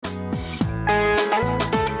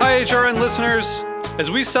HRN listeners.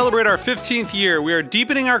 As we celebrate our 15th year, we are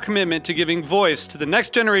deepening our commitment to giving voice to the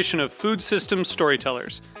next generation of food systems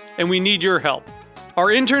storytellers, and we need your help. Our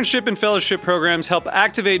internship and fellowship programs help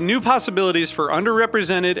activate new possibilities for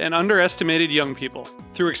underrepresented and underestimated young people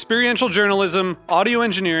through experiential journalism, audio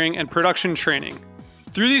engineering, and production training.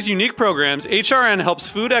 Through these unique programs, HRN helps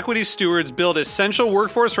food equity stewards build essential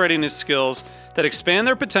workforce readiness skills that expand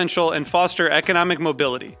their potential and foster economic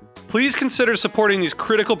mobility. Please consider supporting these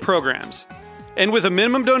critical programs. And with a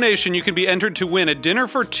minimum donation, you can be entered to win a dinner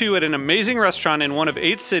for two at an amazing restaurant in one of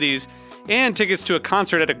 8 cities and tickets to a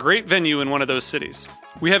concert at a great venue in one of those cities.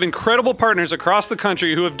 We have incredible partners across the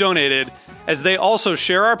country who have donated, as they also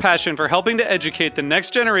share our passion for helping to educate the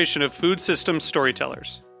next generation of food systems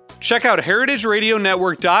storytellers. Check out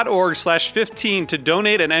heritageradionetwork.org/15 to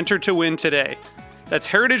donate and enter to win today. That's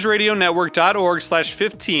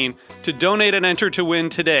heritageradionetwork.org/15 to donate and enter to win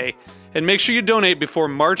today. And make sure you donate before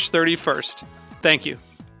March 31st. Thank you.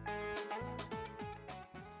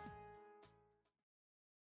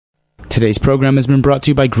 Today's program has been brought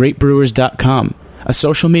to you by GreatBrewers.com, a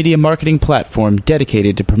social media marketing platform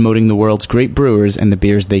dedicated to promoting the world's great brewers and the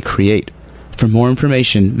beers they create. For more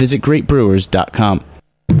information, visit GreatBrewers.com.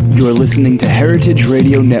 You're listening to Heritage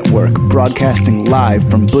Radio Network, broadcasting live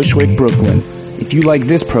from Bushwick, Brooklyn. If you like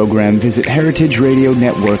this program, visit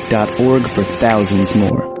heritageradionetwork.org for thousands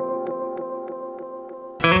more.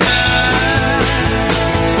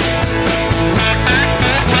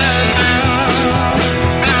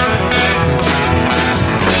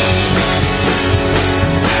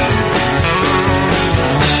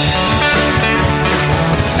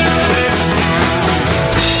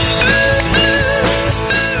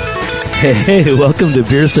 Hey, welcome to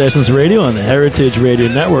Beer Sessions Radio on the Heritage Radio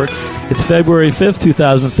Network. It's February 5th,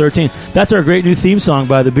 2013. That's our great new theme song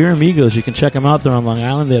by the Beer Amigos. You can check them out. They're on Long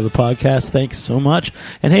Island. They have a podcast. Thanks so much.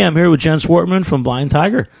 And hey, I'm here with Jen Swartman from Blind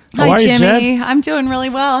Tiger. How are you, Jimmy? Jen? I'm doing really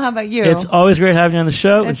well. How about you? It's always great having you on the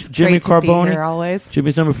show. It's Jimmy great to Carboni. be here always.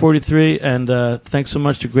 Jimmy's number 43. And thanks so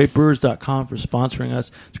much to GreatBrewers.com for sponsoring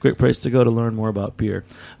us. It's a great place to go to learn more about beer.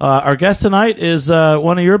 Our guest tonight is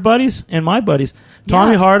one of your buddies and my buddies,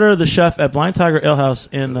 Tommy Harder, the chef at Blind Tiger Ale House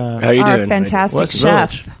in How you doing? Our fantastic West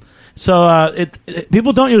chef. Village. So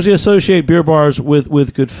people don't usually associate beer bars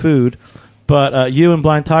with good food, but you and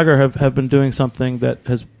Blind Tiger have been doing something that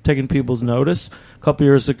has taken people's notice. A couple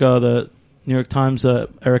years ago, the New York Times,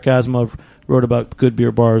 Eric Asimov wrote about good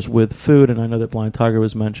beer bars with food, and I know that Blind Tiger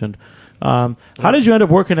was mentioned. How did you end up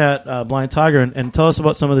working at Blind Tiger, and tell us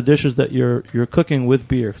about some of the dishes that you're cooking with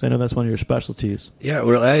beer, because I know that's one of your specialties. Yeah,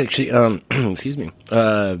 well, I actually, excuse me,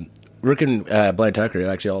 working at Blind Tiger,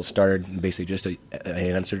 I actually all started basically just an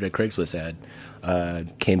answer to a Craigslist ad.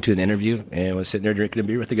 Came to an interview and was sitting there drinking a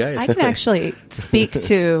beer with the guys. I can actually speak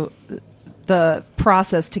to the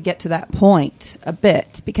process to get to that point a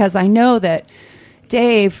bit, because I know that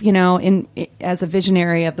Dave, as a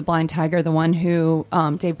visionary of the Blind Tiger, the one who,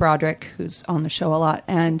 Dave Broderick, who's on the show a lot,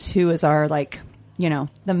 and who is our,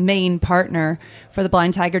 the main partner for the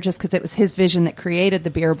Blind Tiger, just because it was his vision that created the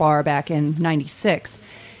beer bar back in '96.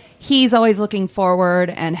 He's always looking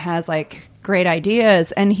forward and has, great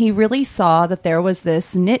ideas, and he really saw that there was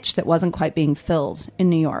this niche that wasn't quite being filled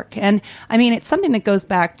in New York. And, it's something that goes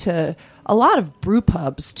back to a lot of brew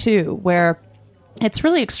pubs, too, where it's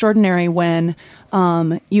really extraordinary when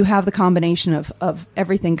you have the combination of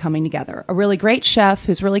everything coming together. A really great chef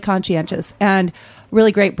who's really conscientious and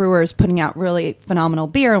really great brewers putting out really phenomenal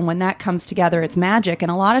beer. And when that comes together, it's magic. And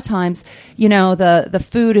a lot of times, the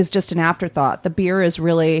food is just an afterthought. The beer is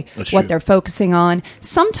really what they're focusing on.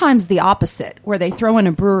 Sometimes the opposite, where they throw in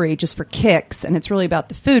a brewery just for kicks and it's really about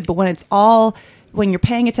the food. But when you're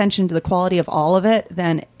paying attention to the quality of all of it,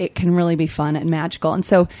 then it can really be fun and magical. And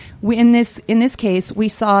so in this case, we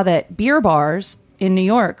saw that beer bars in New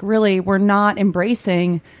York really were not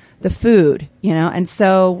embracing the food, And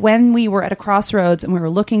so when we were at a crossroads and we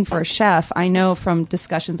were looking for a chef, I know from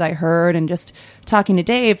discussions I heard and just talking to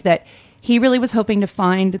Dave that he really was hoping to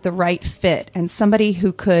find the right fit and somebody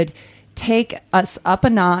who could take us up a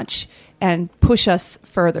notch and push us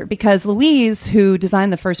further, because Louise, who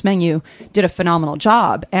designed the first menu, did a phenomenal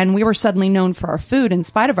job. And we were suddenly known for our food in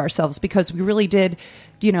spite of ourselves, because we really did,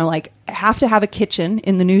 have to have a kitchen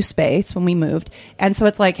in the new space when we moved. And so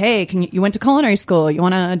it's hey, you went to culinary school, you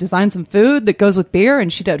want to design some food that goes with beer?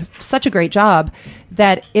 And she did such a great job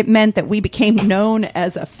that it meant that we became known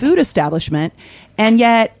as a food establishment. And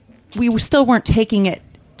yet we still weren't taking it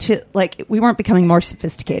to we weren't becoming more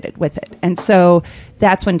sophisticated with it. And so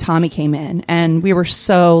that's when Tommy came in, and we were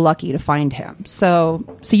so lucky to find him. So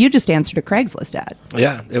you just answered a Craigslist ad.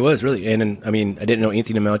 Yeah, it was really. And I mean, I didn't know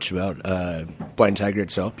anything much about Blind Tiger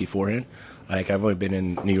itself beforehand. Like, I've only been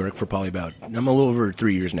in New York for probably I'm a little over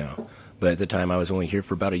 3 years now. But at the time, I was only here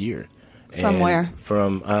for about a year. From where?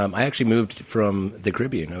 From I actually moved from the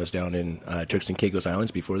Caribbean. I was down in Turks and Caicos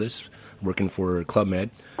Islands before this, working for Club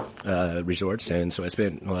Med Resorts, and so I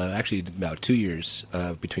spent actually about 2 years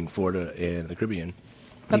between Florida and the Caribbean.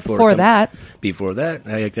 But before that,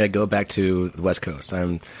 I go back to the West Coast.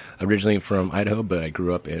 I'm originally from Idaho, but I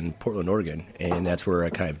grew up in Portland, Oregon, and that's where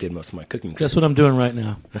I kind of did most of my cooking. Guess what I'm doing right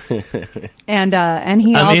now? and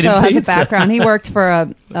he also has a background. He worked for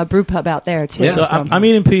a brew pub out there too. Yeah. So I'm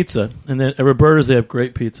eating pizza, and then at Roberta's they have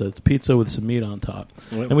great pizza. It's pizza with some meat on top.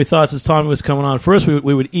 Yep. And we thought since Tommy was coming on, first we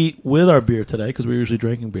would eat with our beer today because we're usually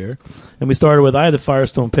drinking beer, and we started with I had the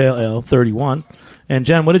Firestone Pale Ale 31, and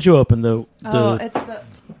Jen, what did you open? The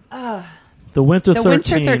Winter 13. The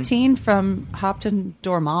Winter 13 from Hopton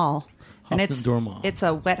Dormal. And Dormal. It's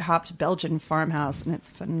a wet hopped Belgian farmhouse, and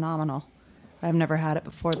it's phenomenal. I've never had it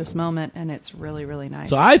before this moment, and it's really, really nice.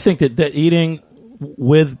 So I think that eating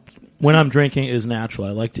when I'm drinking is natural.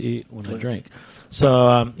 I like to eat when I drink.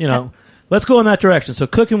 So, let's go in that direction. So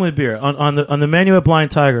cooking with beer. On the menu at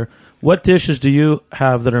Blind Tiger, what dishes do you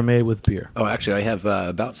have that are made with beer? Oh, actually, I have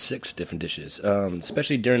about 6 different dishes.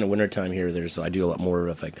 Especially during the wintertime here, I do a lot more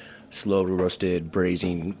of slow roasted,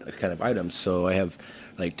 braising kind of items. So I have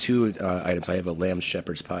 2 items. I have a lamb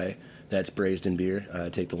shepherd's pie that's braised in beer.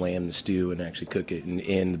 Take the lamb, the stew, and actually cook it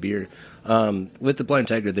in the beer. With the Blind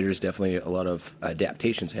Tiger, there's definitely a lot of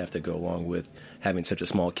adaptations that have to go along with having such a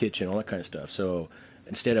small kitchen, all that kind of stuff. So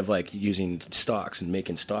instead of using stocks and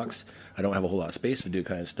making stocks, I don't have a whole lot of space to do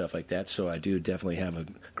kind of stuff like that. So I do definitely have a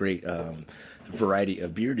great variety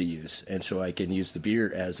of beer to use, and so I can use the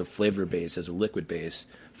beer as a flavor base, as a liquid base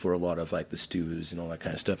for a lot of the stews and all that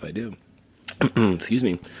kind of stuff I do. Excuse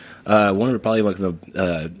me. One of probably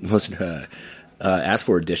the most asked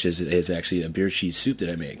for dishes is actually a beer cheese soup that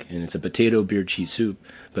I make, and it's a potato beer cheese soup.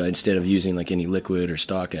 But instead of using any liquid or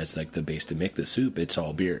stock as the base to make the soup, it's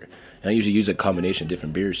all beer. And I usually use a combination of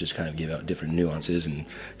different beers, just kind of give out different nuances and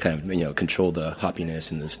kind of control the hoppiness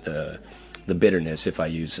and the bitterness if I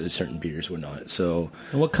use certain beers or not. So,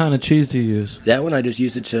 and what kind of cheese do you use? That one I just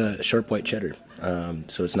use sharp white cheddar.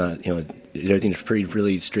 So it's not everything's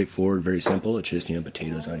really straightforward, very simple. It's just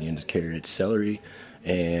potatoes, onions, carrots, celery,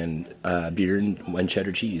 and beer and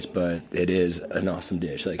cheddar cheese. But it is an awesome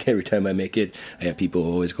dish. Every time I make it, I have people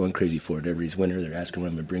always going crazy for it. Every winter they're asking when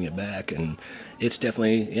I'm going to bring it back, and it's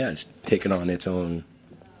definitely it's taken on its own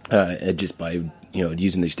just by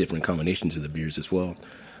using these different combinations of the beers as well.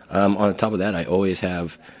 On top of that, I always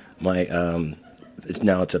have my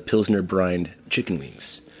it's a Pilsner brined chicken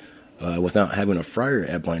wings. Without having a fryer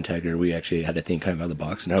at Blind Tiger, we actually had to think kind of out of the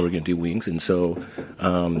box. Now we're going to do wings, and so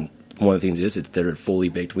one of the things is they're a fully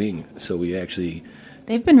baked wing. So we actually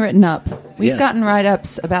they've been written up. We've gotten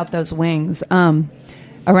write-ups about those wings.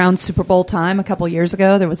 Around Super Bowl time a couple years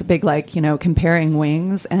ago, there was a big comparing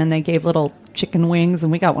wings, and they gave little chicken wings,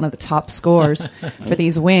 and we got one of the top scores for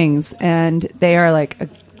these wings, and they are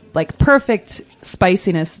like perfect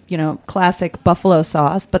spiciness, classic buffalo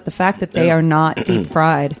sauce. But the fact that they are not deep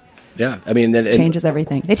fried. Yeah, I mean, changes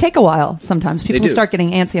everything. They take a while. Sometimes people start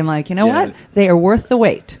getting antsy. I'm like, what? They are worth the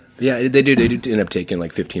wait. Yeah, they do. They do end up taking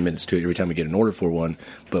 15 minutes to it every time we get an order for one.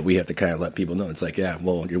 But we have to kind of let people know. It's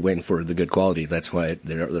you're waiting for the good quality. That's why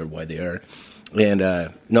they're why they are. And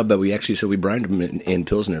but we brined them in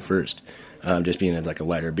Pilsner first, just being a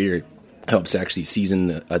lighter beer. Helps actually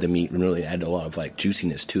season the meat and really add a lot of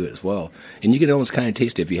juiciness to it as well. And you can almost kind of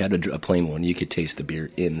taste it. If you had a plain one, you could taste the beer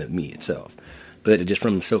in the meat itself. But just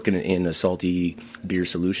from soaking it in a salty beer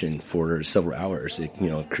solution for several hours, it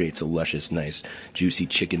creates a luscious, nice, juicy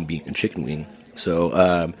chicken wing.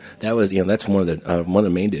 So that was that's one of the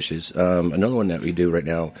main dishes. Another one that we do right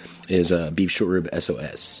now is beef short rib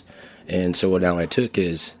SOS. And so what now I took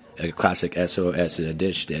is a classic SOS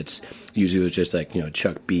dish that's usually was just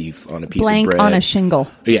chuck beef on a piece blank of bread. on a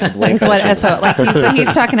shingle. Yeah, blank is on what a shingle.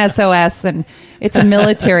 he's talking SOS, and it's a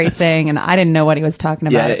military thing, and I didn't know what he was talking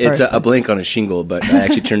about. Yeah, it's a blank on a shingle, but I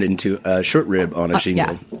actually turned it into a short rib on a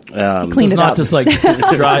shingle. Yeah. Cleaned it's it not up. just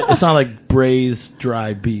dry. It's not like braised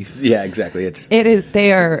dry beef. Yeah, exactly. It is.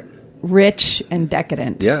 They are rich and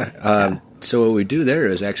decadent. Yeah. So what we do there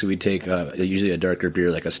is actually we take usually a darker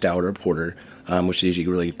beer like a stout or porter, which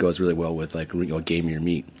usually goes really well with gamier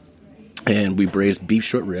meat, and we braise beef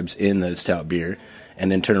short ribs in the stout beer,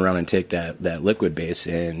 and then turn around and take that liquid base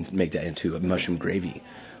and make that into a mushroom gravy.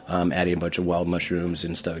 Adding a bunch of wild mushrooms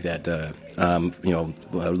and stuff like that to,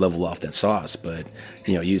 level off that sauce. But,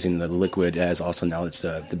 using the liquid as also now it's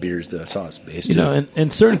the beer's the sauce base. In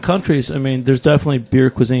certain countries, I mean, there's definitely beer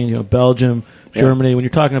cuisine, Belgium, Germany. When you're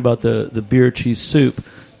talking about the beer cheese soup,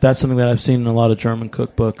 that's something that I've seen in a lot of German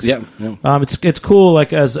cookbooks. Yeah. It's cool,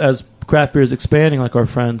 like, as craft beer is expanding, like our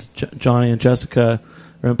friends Johnny and Jessica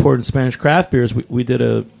are importing Spanish craft beers. We did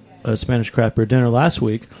a Spanish craft beer dinner last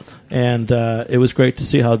week, and it was great to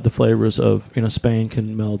see how the flavors of Spain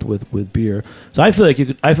can meld with beer. So I feel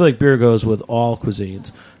like beer goes with all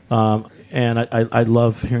cuisines, and I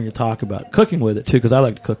love hearing you talk about cooking with it too, because I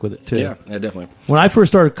like to cook with it too. Yeah, definitely. When I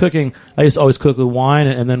first started cooking, I used to always cook with wine,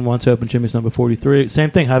 and then once I opened Jimmy's Number 43,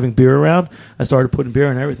 same thing, having beer around, I started putting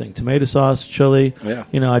beer in everything: tomato sauce, chili. Yeah.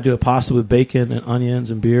 I do a pasta with bacon and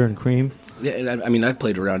onions and beer and cream. Yeah, and I mean, I've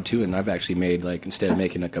played around too, and I've actually made, like, instead of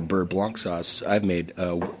making like a beurre blanc sauce, I've made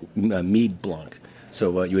a mead blanc.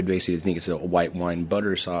 So you would basically think it's a white wine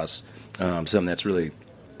butter sauce, something that's really,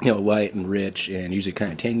 light and rich and usually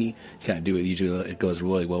kind of tangy. Kind of do it. Usually it goes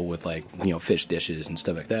really well with, like, fish dishes and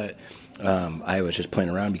stuff like that. I was just playing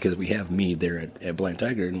around because we have mead there at Blind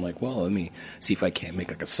Tiger, and I'm like, well, let me see if I can't make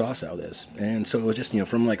like a sauce out of this. And so it was just,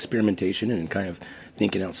 from like experimentation and kind of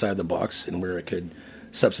thinking outside the box and where I could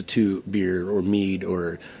substitute beer or mead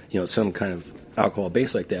or some kind of alcohol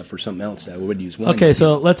base like that for something else that I would use wine. Okay,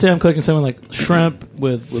 so let's say I'm cooking something like shrimp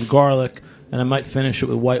with garlic, and I might finish it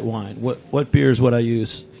with white wine. What beers would I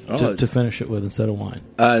use to finish it with instead of wine?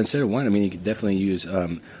 Instead of wine, I mean, you could definitely use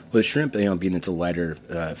with shrimp. Being it's a lighter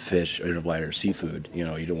fish or lighter seafood, you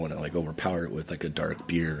don't want to like overpower it with like a dark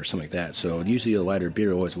beer or something like that. So usually a lighter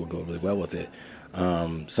beer always will go really well with it.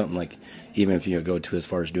 Something like, even if you go to as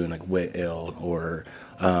far as doing like wit ale or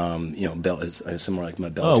somewhere like my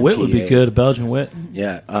Belgian. Oh, wit would be good, Belgian wit.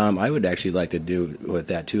 Yeah, I would actually like to do with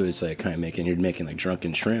that too. Is like kind of you're making like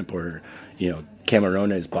drunken shrimp or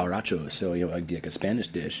camarones borrachos. So like a Spanish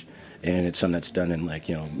dish, and it's something that's done in like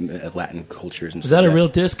Latin cultures and Is stuff. that a real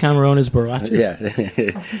dish, camarones borrachos?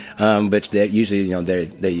 Yeah, but they usually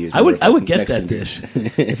they use. I would get that dish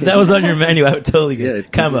if that was on your menu. I would totally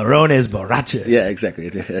get camarones borrachos. Yeah, exactly.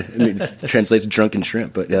 I mean, it translates to drunken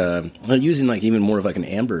shrimp, but using like even more of like an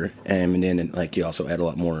amber, and then like you also add a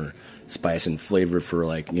lot more spice and flavor for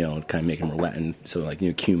like kind of making more Latin. So like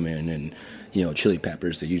cumin and chili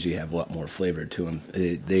peppers. They usually have a lot more flavor to them.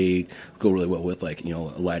 They go really well with like a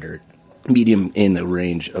lighter, medium in the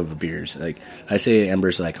range of beers. Like I say,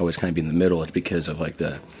 ambers like always kind of be in the middle. It's because of like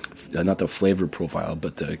the not the flavor profile,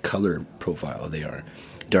 but the color profile. They are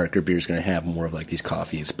darker beers going to have more of like these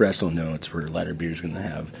coffee espresso notes, where lighter beers going to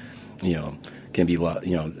have can be a lot,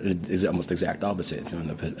 is almost exact opposite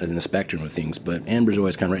in the spectrum of things. But ambers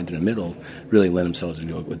always kind of right into the middle, really lend themselves to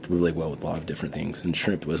go really well with a lot of different things. And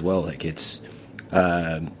shrimp as well, like it's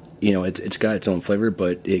it's got its own flavor,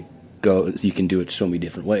 but it goes, you can do it so many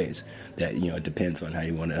different ways that it depends on how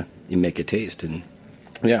you want to make it taste. And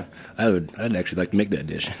yeah, I'd actually like to make that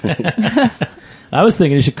dish. I was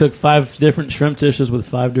thinking you should cook 5 different shrimp dishes with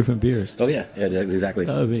 5 different beers. Oh yeah, exactly.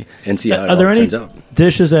 That would be. And see how it Are there all any turns out.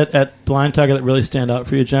 dishes at Blind Tiger that really stand out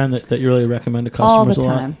for you, Jen, that you really recommend to customers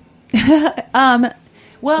all the time?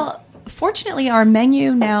 Well, fortunately, our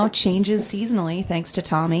menu now changes seasonally, thanks to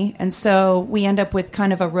Tommy, and so we end up with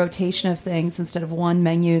kind of a rotation of things instead of one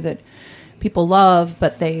menu that people love,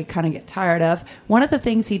 but they kind of get tired of. One of the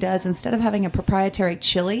things he does, instead of having a proprietary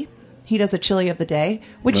chili, he does a chili of the day,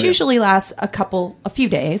 which usually lasts a few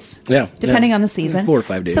days, depending on the season. 4 or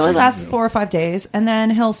 5 days. So it lasts 4 or 5 days, and then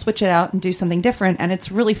he'll switch it out and do something different, and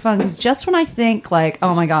it's really fun, because just when I think, like,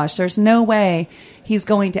 oh my gosh, there's no way he's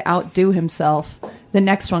going to outdo himself, the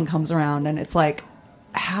next one comes around, and it's like,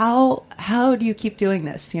 how do you keep doing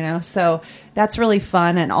this, So that's really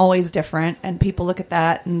fun and always different, and people look at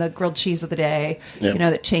that and the grilled cheese of the day,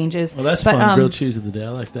 that changes. Well, that's fun, grilled cheese of the day. I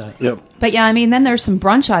like that. Yep. But yeah, I mean, then there's some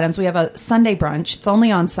brunch items. We have a Sunday brunch. It's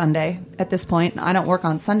only on Sunday at this point. I don't work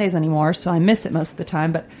on Sundays anymore, so I miss it most of the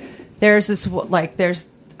time. But there's this, I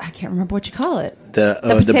can't remember what you call it. The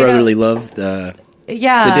brotherly love, the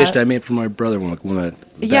dish that I made for my brother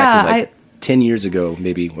back 10 years ago,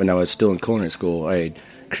 maybe, when I was still in culinary school. I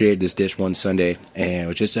created this dish one Sunday, and it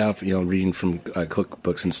was just out, reading from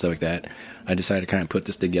cookbooks and stuff like that. I decided to kind of put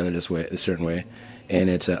this together a certain way, and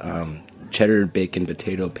it's a cheddar bacon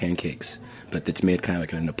potato pancakes, but it's made kind of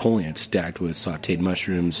like a Napoleon. It's stacked with sautéed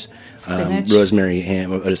mushrooms, rosemary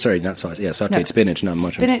ham. Sorry, not sautéed. Yeah, sautéed spinach, not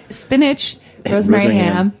mushrooms. Spinach, rosemary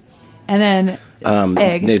ham. And then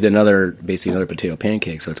egg. They did basically another potato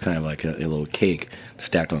pancake, so it's kind of like a little cake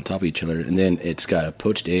stacked on top of each other. And then it's got a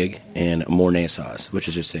poached egg and a Mornay sauce, which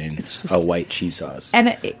is just a white cheese sauce. And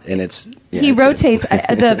he rotates.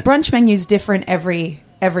 The brunch menu is different every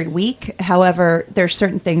week. However, there's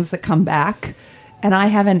certain things that come back, and I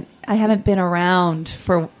haven't been around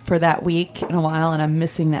for that week in a while, and I'm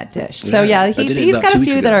missing that dish. So he's got a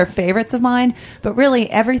few that are favorites of mine, but really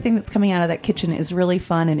everything that's coming out of that kitchen is really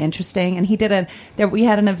fun and interesting. And we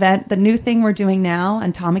had an event. The new thing we're doing now,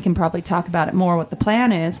 and Tommy can probably talk about it more, what the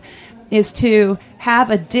plan is to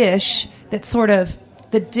have a dish that's sort of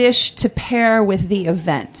the dish to pair with the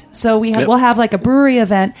event. So we'll have like a brewery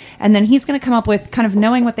event, and then he's going to come up with, kind of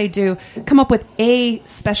knowing what they do, come up with a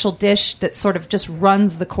special dish that sort of just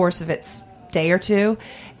runs the course of its day or two.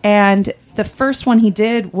 And the first one he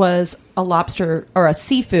did was a lobster, or a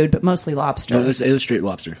seafood, but mostly lobster. No, it was straight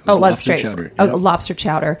lobster. It was straight chowder. Yep. Lobster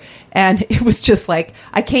chowder. And it was just like,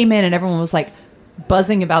 I came in and everyone was like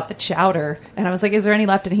buzzing about the chowder, and I was like, is there any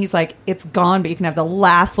left? And he's like, it's gone, but you can have the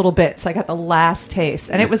last little bit. So I got the last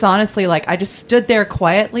taste, and it was honestly like, I just stood there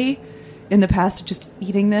quietly in the past of just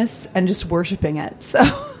eating this and just worshiping it. So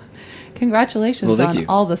congratulations on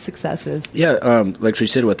all the successes. Yeah, like she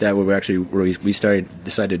said with that, what we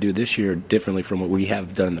decided to do this year differently from what we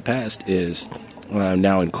have done in the past is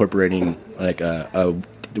now incorporating like a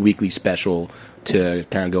weekly special to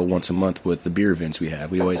kind of go once a month with the beer events we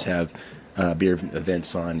have. We always have beer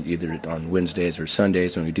events on either on Wednesdays or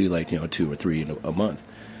Sundays, and we do like 2 or 3 in a month.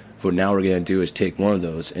 What now we're going to do is take one of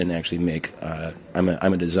those and actually make I'm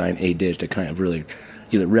gonna design a dish to kind of really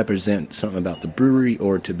either represent something about the brewery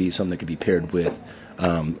or to be something that could be paired with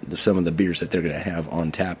some of the beers that they're going to have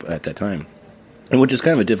on tap at that time. And which is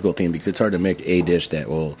kind of a difficult thing because it's hard to make a dish that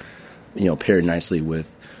will pair nicely with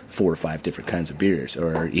 4 or 5 different kinds of beers,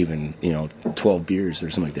 or even 12 beers or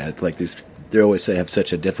something like that. It's like they always have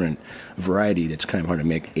such a different variety that it's kind of hard to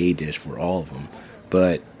make a dish for all of them.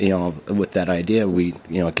 But with that idea, we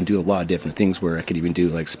can do a lot of different things where I could even do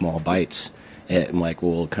like small bites, and like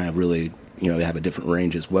we'll kind of really have a different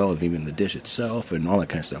range as well of even the dish itself and all that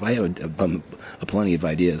kind of stuff. I have a plenty of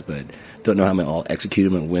ideas, but don't know how I'll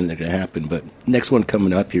execute them and when they're going to happen. But next one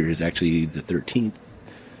coming up here is actually the 13th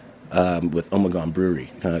with Omegon Brewery.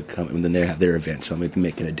 And then they have their event, so I'm going to be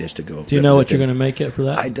making a dish to go. Do you know what you're going to make it for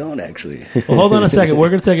that? I don't, actually. Well, hold on a second. We're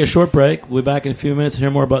going to take a short break. We'll be back in a few minutes and hear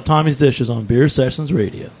more about Tommy's dishes on Beer Sessions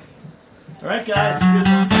Radio. All right, guys.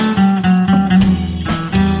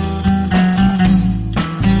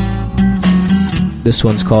 This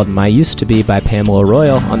one's called My Used to Be by Pamela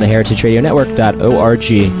Royal on the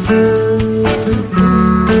heritageradionetwork.org.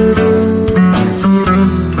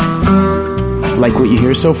 Like what you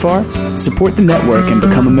hear so far? Support the network and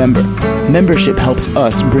become a member. Membership helps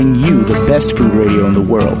us bring you the best food radio in the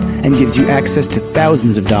world and gives you access to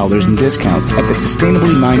thousands of dollars in discounts at the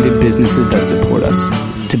sustainably minded businesses that support us.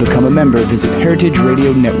 To become a member, visit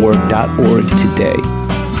heritageradionetwork.org today.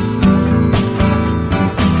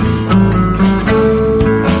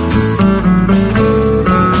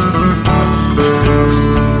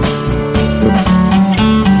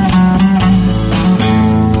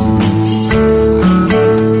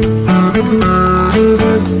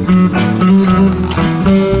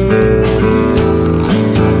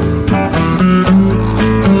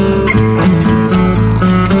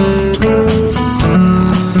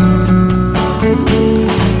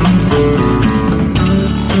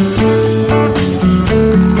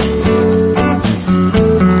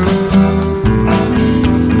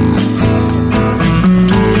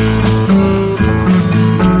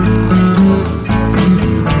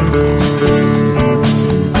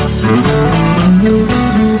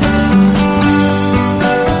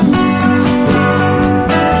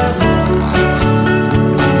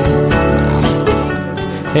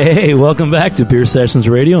 Hey, welcome back to Beer Sessions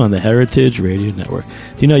Radio on the Heritage Radio Network.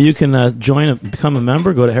 Do you know you can become a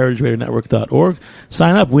member? Go to heritageradionetwork.org.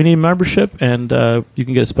 Sign up. We need membership, and you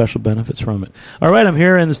can get special benefits from it. All right, I'm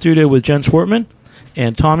here in the studio with Jen Schwartman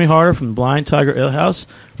and Tommy Harder from Blind Tiger Ale House.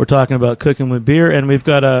 We're talking about cooking with beer, and we've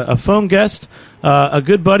got a phone guest, a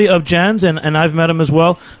good buddy of Jen's, and I've met him as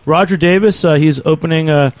well, Rodger Davis. He's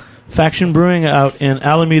opening Faction Brewing out in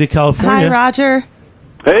Alameda, California. Hi, Rodger.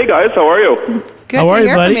 Hey, guys. How are you? Good How to are you,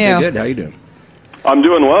 hear buddy? from you. Good. How you doing? I'm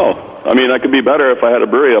doing well. I mean, I could be better if I had a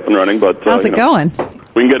brewery up and running, but... How's it going?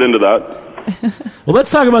 We can get into that. Well,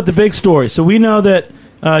 let's talk about the big story. So we know that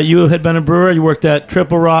you had been a brewer. You worked at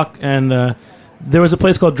Triple Rock, and there was a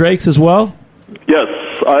place called Drake's as well? Yes.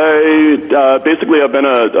 I basically have been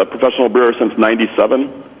a professional brewer since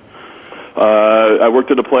 '97. I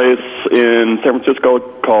worked at a place in San Francisco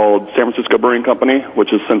called San Francisco Brewing Company, which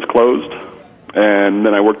has since closed. And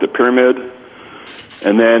then I worked at Pyramid.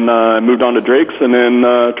 And then I moved on to Drake's and then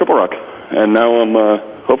Triple Rock. And now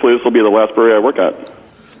hopefully this will be the last brewery I work at,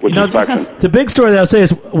 which is Faction. The big story that I would say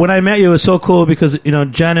is when I met you, it was so cool because,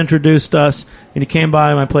 Jen introduced us, and you came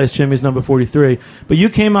by my place, Jimmy's number 43. But you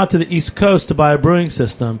came out to the East Coast to buy a brewing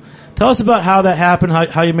system. Tell us about how that happened,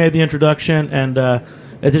 how you made the introduction, and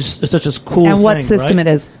it's such a cool thing. And what system right?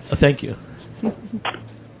 it is. Oh, thank you.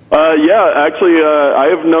 Yeah, actually, I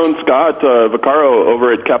have known Scott Vaccaro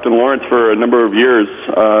over at Captain Lawrence for a number of years.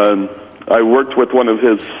 I worked with one of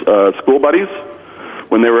his school buddies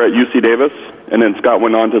when they were at UC Davis, and then Scott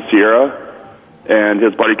went on to Sierra, and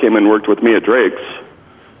his buddy came and worked with me at Drake's.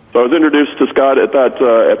 So I was introduced to Scott at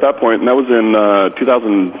that point, and that was in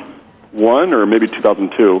 2001 or maybe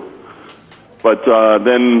 2002. But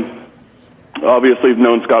then, obviously, I've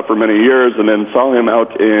known Scott for many years, and then saw him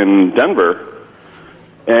out in Denver.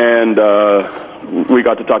 And we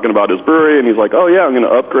got to talking about his brewery, and he's like, "Oh yeah, I'm going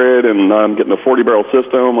to upgrade, and I'm getting a 40-barrel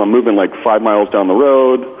system. I'm moving like 5 miles down the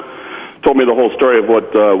road." Told me the whole story of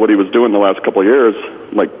what he was doing the last couple of years.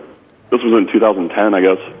 Like, this was in 2010, I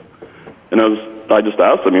guess. And I just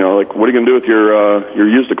asked him, like, "What are you going to do with your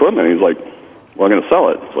used equipment?" And he's like, "Well, I'm going to sell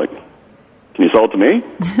it." It's like, "Can you sell it to me?"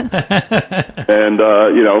 And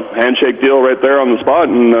handshake deal right there on the spot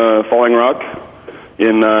in Falling Rock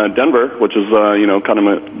in Denver, which is kind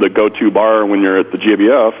of the go-to bar when you're at the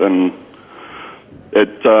GABF, and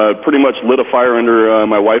it pretty much lit a fire under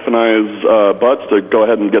my wife and I's butts to go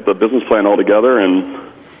ahead and get the business plan all together. And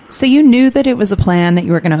so you knew that it was a plan that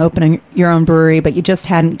you were going to open your own brewery, but you just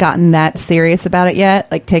hadn't gotten that serious about it yet,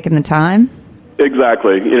 like taking the time.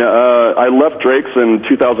 Exactly. I left Drake's in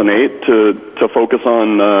 2008 to focus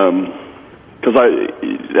on. Because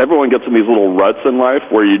everyone gets in these little ruts in life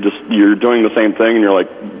where you're doing the same thing and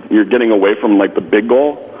you're getting away from like the big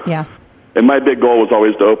goal. Yeah. And my big goal was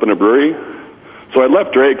always to open a brewery. So I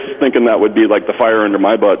left Drake's thinking that would be like the fire under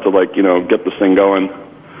my butt to get this thing going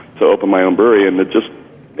to open my own brewery, and it just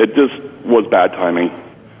was bad timing.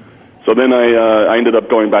 So then I ended up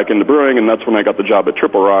going back into brewing, and that's when I got the job at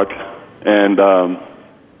Triple Rock. And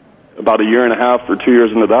about a year and a half or 2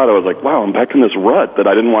 years into that, I was like, wow, I'm back in this rut that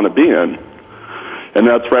I didn't want to be in. And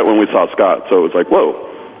that's right when we saw Scott. So it was like, whoa.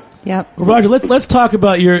 Yep. Well, Rodger, let's talk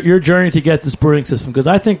about your journey to get this brewing system, because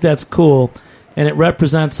I think that's cool, and it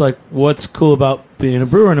represents like what's cool about being a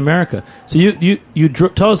brewer in America. So you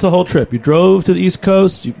tell us the whole trip. You drove to the East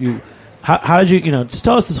Coast. How did you just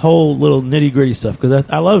tell us this whole little nitty gritty stuff, because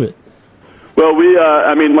I love it. Well,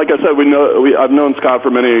 like I said, I've known Scott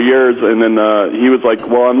for many years, and then he was like,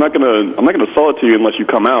 "Well, I'm not gonna sell it to you unless you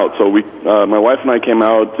come out." So my wife and I came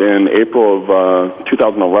out in April of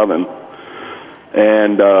 2011,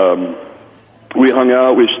 and we hung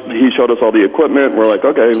out. He showed us all the equipment. We're like,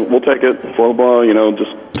 "Okay, we'll take it." Blah blah.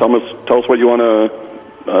 Just tell us what you want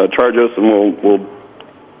to charge us, and we'll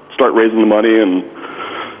start raising the money. And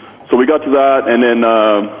so we got to that, and then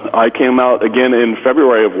I came out again in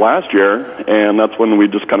February of last year, and that's when we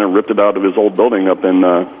just kind of ripped it out of his old building up in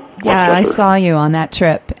Yeah, I saw you on that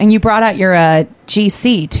trip. And you brought out your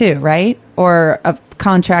GC, too, right? Or a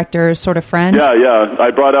contractor sort of friend? Yeah.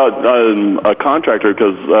 I brought out a contractor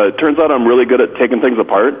because it turns out I'm really good at taking things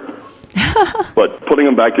apart, but putting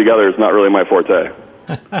them back together is not really my forte.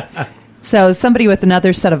 So somebody with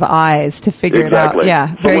another set of eyes to figure it out.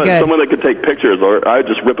 Yeah, very good. Someone that could take pictures, or I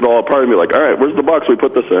just rip it all apart and be like, all right, where's the box we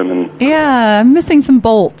put this in? And yeah, I'm missing some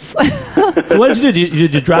bolts. So what did you do?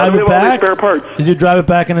 Did you drive it back? Spare parts. Did you drive it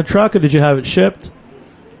back in a truck, or did you have it shipped?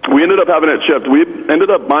 We ended up having it shipped. We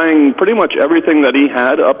ended up buying pretty much everything that he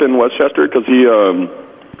had up in Westchester, because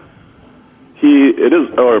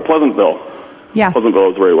Pleasantville. Yeah.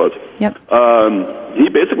 Pleasantville is where he was. Yep. He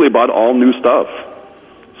basically bought all new stuff.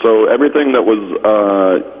 So everything that was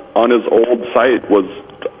on his old site was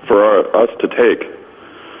for us to take.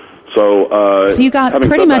 So you got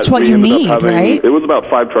pretty much what you need, right? It was about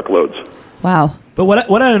 5 truckloads. Wow. But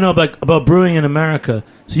what I don't know about brewing in America,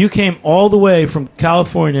 so you came all the way from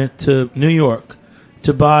California to New York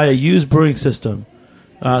to buy a used brewing system.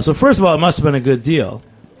 So first of all, it must have been a good deal.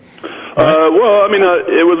 Right? Well, I mean,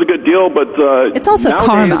 it was a good deal, but it's also nowadays,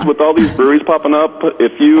 karma. With all these breweries popping up,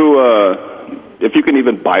 if you can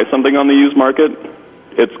even buy something on the used market,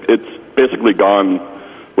 it's basically gone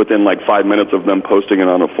within like 5 minutes of them posting it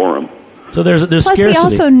on a forum. So there's Plus, scarcity. he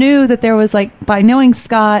also knew that there was by knowing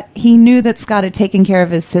Scott, he knew that Scott had taken care of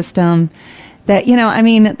his system. That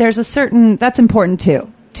there's a certain that's important too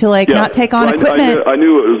to not take on equipment. I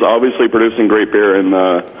knew it was obviously producing great beer, and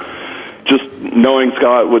just knowing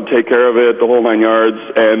Scott would take care of it, the whole 9 yards,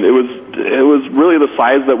 and it was was really the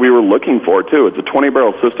size that we were looking for too. It's a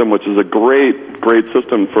 20-barrel system, which is a great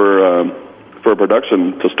system for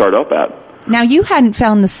production to start up at. Now, you hadn't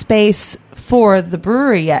found the space for the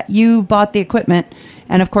brewery yet. You bought the equipment,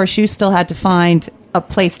 and of course, you still had to find a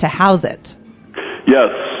place to house it.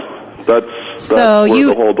 Yes, that's where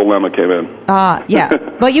the whole dilemma came in. Yeah.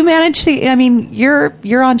 But you managed to, I mean,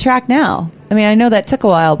 you're on track now. I mean, I know that took a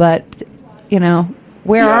while, but,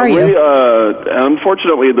 where are you?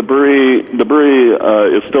 Unfortunately, the brewery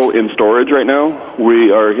is still in storage right now.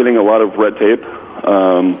 We are hitting a lot of red tape,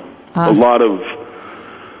 a lot of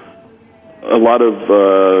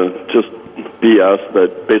just BS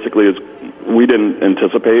that basically we didn't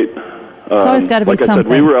anticipate. It's always got to be something. Like I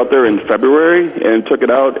said, we were out there in February and took it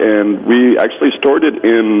out, and we actually stored it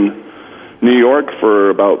in New York for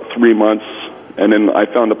about 3 months, and then I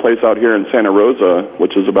found a place out here in Santa Rosa,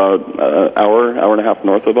 which is about an hour and a half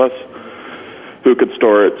north of us, who could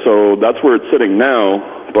store it. So that's where it's sitting now,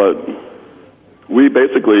 but we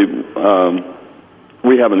basically,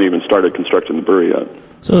 we haven't even started constructing the brewery yet.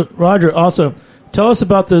 So, Rodger, also, tell us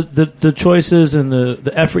about the choices and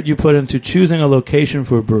the effort you put into choosing a location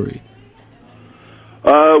for a brewery.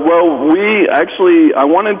 Well, I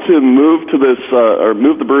wanted to move to this, or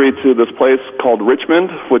move the brewery to this place called Richmond,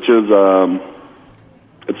 which is,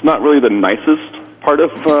 it's not really the nicest part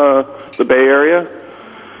of the Bay Area,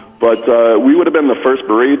 but we would have been the first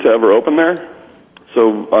brewery to ever open there.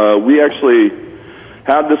 So we actually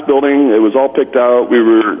had this building. It was all picked out. We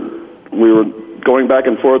were going back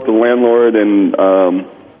and forth with the landlord, and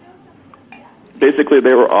basically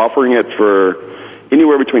they were offering it for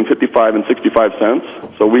anywhere between 55 and 65 cents.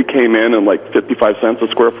 So we came in at like 55 cents a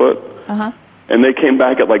square foot, and they came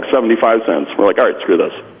back at like 75 cents. We're like, all right, screw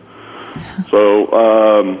this. So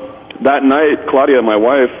that night, Claudia, my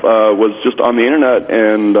wife, was just on the internet,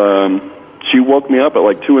 and she woke me up at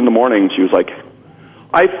like 2 a.m. She was like,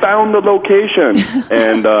 I found the location.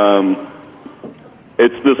 And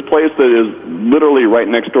it's this place that is literally right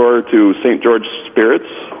next door to St. George Spirits,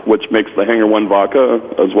 which makes the Hangar 1 vodka,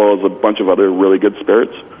 as well as a bunch of other really good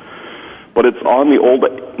spirits. But it's on the old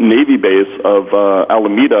Navy base of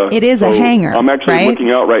Alameda. It is a hangar, I'm actually looking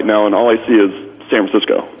out right now, and all I see is San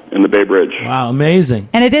Francisco in the Bay Bridge. Wow, amazing.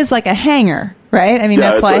 And it is like a hangar, right? I mean, yeah,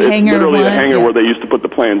 that's why it's Hangar 1... It's literally a hangar where they used to put the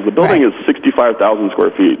planes. The building is 65,000 square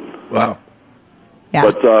feet. Wow. Yeah.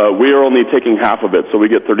 But we are only taking half of it, so we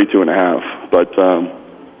get 32 and a half. But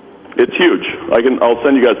it's huge. I'll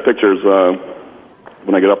send you guys pictures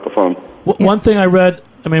when I get off the phone. One thing I read,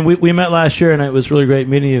 I mean, we met last year, and it was really great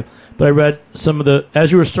meeting you, but I read some of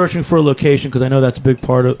as you were searching for a location, because I know that's a big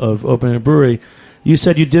part of opening a brewery, you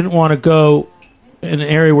said you didn't want to go in an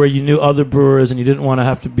area where you knew other brewers and you didn't want to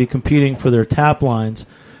have to be competing for their tap lines.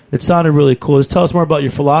 It sounded really cool. Just tell us more about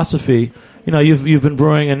your philosophy. You've been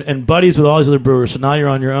brewing and buddies with all these other brewers, so now you're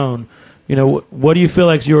on your own. What do you feel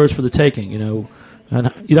like is yours for the taking? And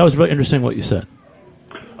that was really interesting what you said.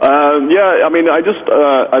 Yeah, I mean,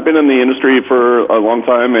 I've been in the industry for a long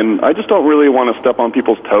time, and I just don't really want to step on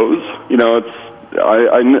people's toes.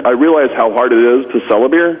 I realize how hard it is to sell a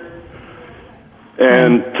beer.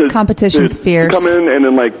 And competition's fierce. To come in and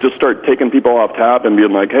then just start taking people off tap and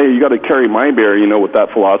being like, hey, you got to carry my beer, with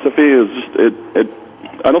that philosophy is just,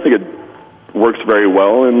 I don't think it works very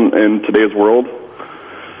well in today's world.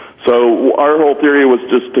 So our whole theory was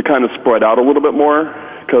just to kind of spread out a little bit more,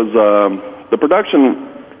 because the production,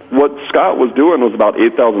 what Scott was doing was about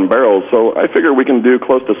 8,000 barrels, so I figure we can do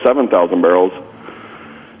close to 7,000 barrels.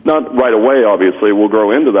 Not right away, obviously, we'll grow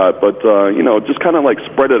into that, but, just kind of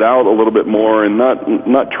spread it out a little bit more and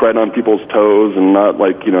not tread on people's toes and not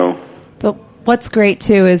But what's great,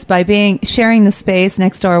 too, is by sharing the space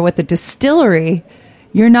next door with the distillery,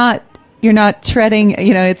 you're not treading,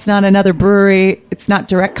 it's not another brewery, it's not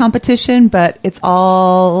direct competition, but it's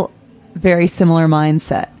all very similar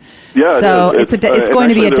mindset. Yeah, so it's going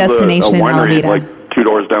to be a destination in Alameda. 2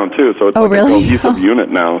 doors down too, so it's a cohesive unit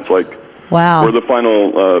now. It's wow, we're the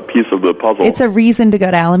final piece of the puzzle. It's a reason to go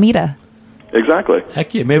to Alameda. Exactly.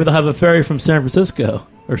 Heck yeah, maybe they'll have a ferry from San Francisco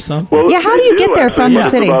or something. Well, yeah, how do you get there from the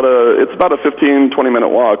city? It's about a 15-20 minute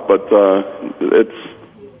walk, but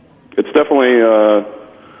it's definitely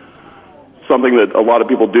something that a lot of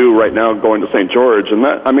people do right now going to St. George, and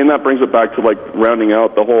that brings it back to rounding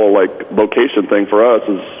out the whole location thing for us.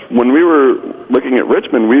 Is when we were looking at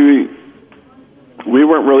Richmond, we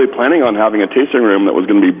weren't really planning on having a tasting room that was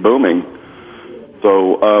going to be booming.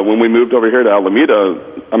 So when we moved over here to Alameda,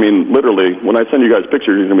 literally, when I send you guys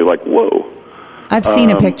pictures, you're going to be like, whoa. I've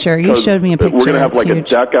seen a picture. You showed me a picture. We're going to have a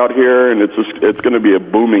deck out here, and it's going to be a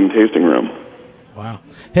booming tasting room. Wow.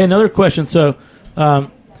 Hey, another question. So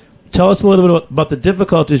tell us a little bit about the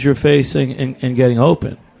difficulties you're facing in getting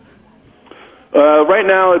open. Right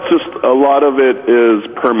now, it's just a lot of it is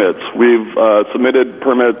permits. We've submitted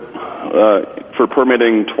for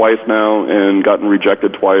permitting twice now and gotten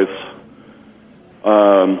rejected twice.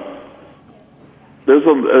 There's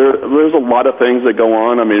a lot of things that go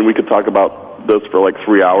on. I mean, we could talk about this for like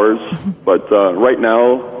 3 hours, but right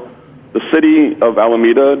now, the city of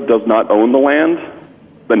Alameda does not own the land.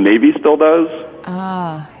 The Navy still does.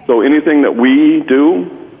 So anything that we do,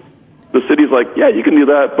 the city's like, yeah, you can do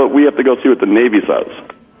that, but we have to go see what the Navy says.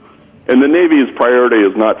 And the Navy's priority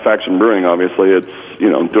is not faction brewing, obviously. It's,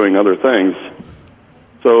 doing other things.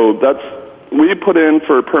 So we put in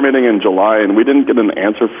for permitting in July, and we didn't get an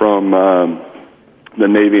answer from the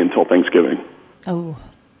Navy until Thanksgiving. Oh,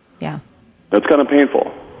 yeah. That's kind of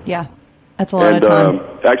painful. Yeah, that's a lot of time.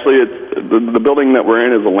 Actually, it's the building that we're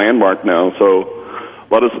in is a landmark now, so a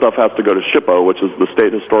lot of stuff has to go to SHPO, which is the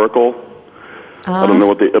State Historical. I don't know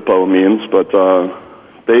what the IPO means, but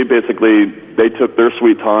they took their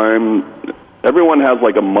sweet time. Everyone has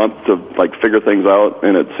like a month to figure things out,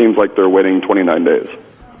 and it seems like they're waiting 29 days.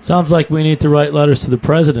 Sounds like we need to write letters to the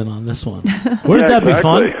president on this one. Wouldn't that be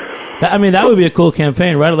fun? I mean, that would be a cool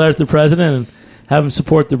campaign. Write a letter to the president and have him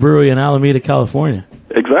support the brewery in Alameda, California.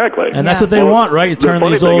 Exactly. And that's what they want, right? You turn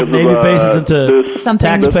these old Navy bases into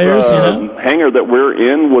taxpayers, This hangar that we're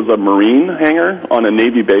in was a Marine hangar on a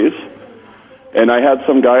Navy base. And I had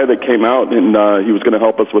some guy that came out, and he was going to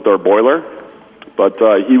help us with our boiler. But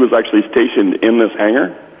he was actually stationed in this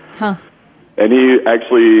hangar. Huh. And he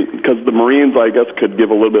actually, because the Marines, I guess, could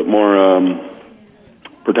give a little bit more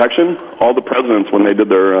protection. All the presidents, when they did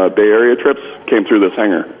their Bay Area trips, came through this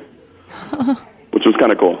hangar, which was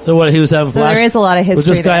kind of cool. So what, he was having flashbacks? There is a lot of history. Was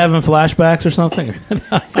this guy having flashbacks or something?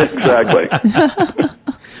 Exactly.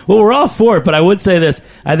 Well, we're all for it, but I would say this.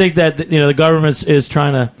 I think that the government is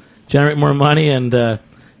trying to generate more money, and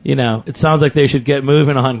it sounds like they should get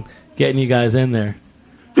moving on getting you guys in there.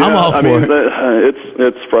 Yeah, I'm all for it.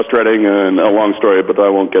 It's frustrating and a long story, but I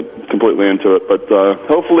won't get completely into it. But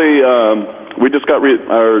hopefully, we just got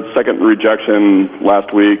our second rejection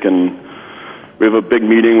last week, and we have a big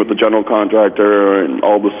meeting with the general contractor and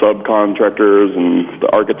all the subcontractors and the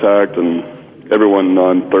architect and everyone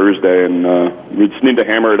on Thursday, and we just need to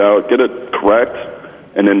hammer it out, get it correct,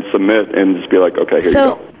 and then submit and just be like, okay, here you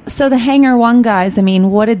go. So the Hangar 1 guys, I mean,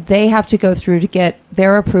 what did they have to go through to get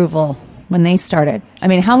their approval when they started? I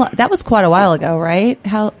mean, how long? That was quite a while ago, right?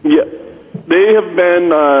 Yeah, they have been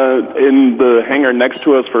in the hangar next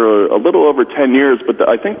to us for a little over 10 years, but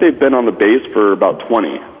I think they've been on the base for about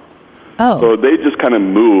 20. Oh. So they just kind of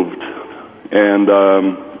moved, and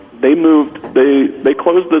they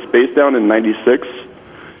closed this base down in '96.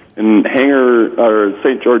 And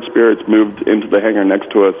St. George Spirits moved into the hangar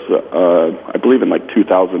next to us, I believe, in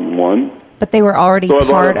 2001. But they were already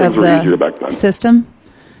part of the system?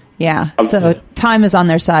 Yeah. So time is on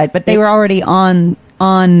their side, but they were already on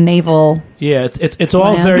naval. Yeah, it's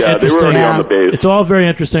all very interesting. They were already on the base. It's all very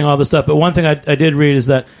interesting, all this stuff. But one thing I did read is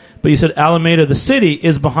that, but you said Alameda, the city,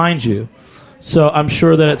 is behind you. So I'm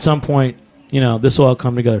sure that at some point, this will all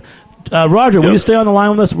come together. Rodger, will you stay on the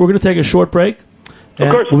line with us? We're going to take a short break. And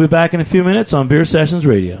of course. We'll be back in a few minutes on Beer Sessions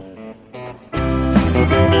Radio.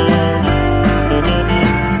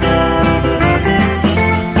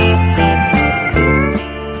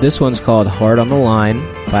 This one's called Hard on the Line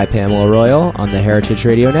by Pamela Royal on the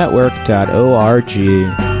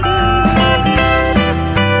heritageradionetwork.org.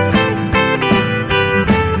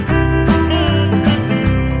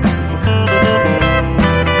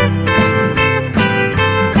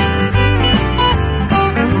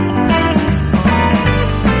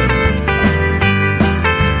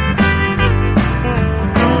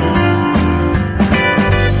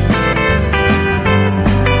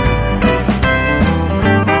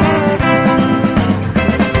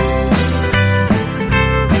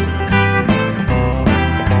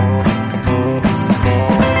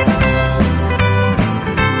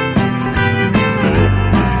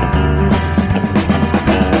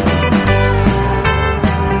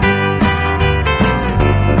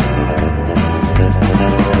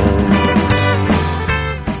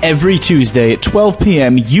 Every Tuesday at 12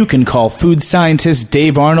 p.m., you can call food scientist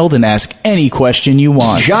Dave Arnold and ask any question you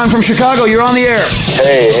want. John from Chicago, you're on the air.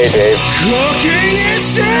 Hey, Dave. Cooking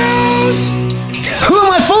issues! Who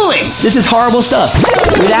am I fooling? This is horrible stuff.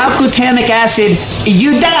 Without glutamic acid,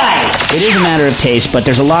 you die. It is a matter of taste, but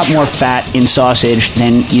there's a lot more fat in sausage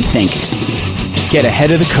than you think. Get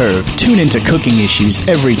ahead of the curve. Tune into Cooking Issues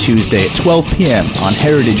every Tuesday at 12 p.m. on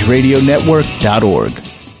heritageradionetwork.org.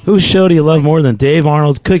 Whose show do you love more than Dave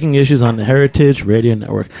Arnold's Cooking Issues on the Heritage Radio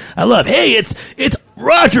Network? I love. Hey, it's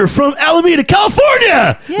Rodger from Alameda,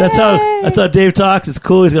 California. Yay! That's how Dave talks. It's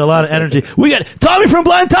cool. He's got a lot of energy. We got Tommy from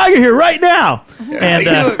Blind Tiger here right now.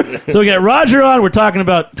 And so we got Rodger on. We're talking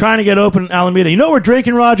about trying to get open in Alameda. You know what we're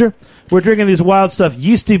drinking, Rodger? We're drinking these wild stuff,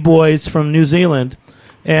 Yeasty Boys from New Zealand.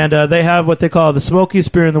 And they have what they call the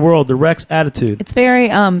smokiest beer in the world, the Rex Attitude. It's very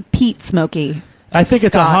peat smoky. I think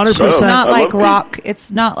it's 100%. It's not like rock.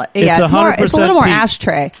 It's not like it's a little more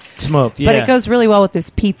ashtray smoked. Yeah, but it goes really well with this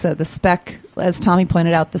pizza. The speck, as Tommy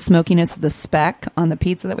pointed out, the smokiness of the speck on the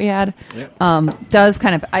pizza that we had does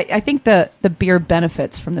kind of. I think the beer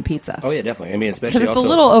benefits from the pizza. Oh yeah, definitely. I mean, especially because it's also a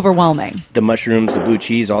little overwhelming. The mushrooms, the blue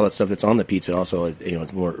cheese, all that stuff that's on the pizza. Also,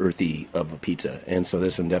 it's more earthy of a pizza, and so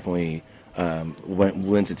this one definitely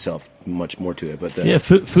lends itself much more to it. But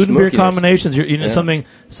food and beer combinations. Something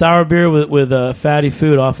sour beer with fatty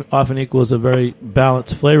food often equals a very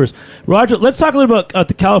balanced flavors. Rodger, let's talk a little about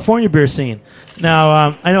the California beer scene.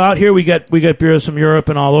 Now, I know out here we get beers from Europe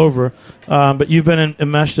and all over, but you've been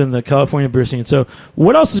enmeshed in the California beer scene. So,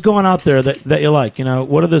 what else is going out there that you like?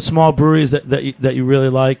 What are the small breweries that you really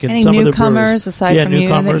like? And any some newcomers of the aside from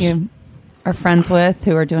newcomers? you that you are friends with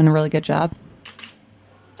who are doing a really good job?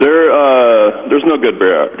 There's no good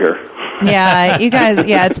beer out here. Yeah, you guys.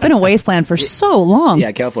 Yeah, it's been a wasteland for so long.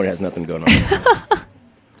 Yeah, California has nothing going on.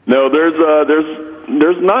 No, there's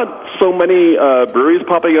not so many breweries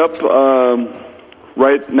popping up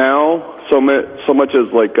right now. So much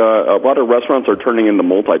as like a lot of restaurants are turning into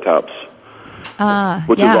multi-taps,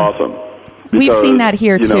 which is awesome. We've seen that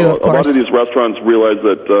here too. Of course, a lot of these restaurants realize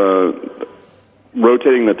that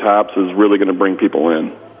rotating the taps is really going to bring people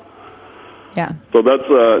in. Yeah. So that's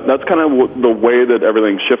kind of the way that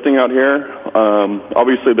everything's shifting out here.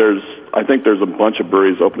 Obviously, I think there's a bunch of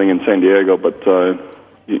breweries opening in San Diego, but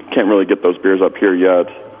you can't really get those beers up here yet.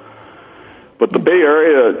 But the Bay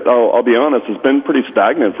Area, I'll be honest, has been pretty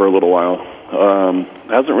stagnant for a little while.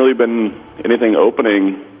 Hasn't really been anything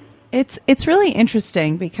opening. It's really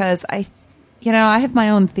interesting because I have my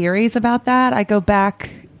own theories about that. I go back,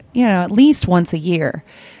 at least once a year,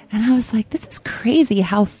 and I was like, this is crazy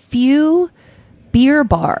how few beer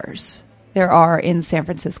bars there are in San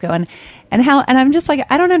Francisco, and I'm just like,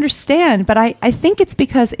 I don't understand, but I think it's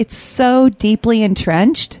because it's so deeply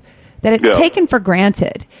entrenched that it's taken for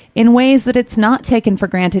granted in ways that it's not taken for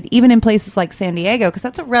granted even in places like San Diego, because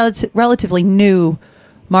that's a relatively new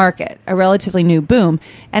market, a relatively new boom.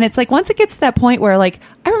 And it's like once it gets to that point where, like,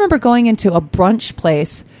 I remember going into a brunch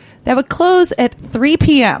place that would close at 3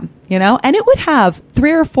 p.m., and it would have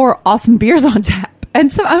 3 or 4 awesome beers on tap.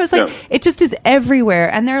 And so I was like, it just is everywhere.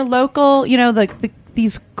 And they're local,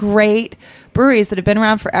 these great breweries that have been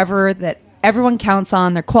around forever that everyone counts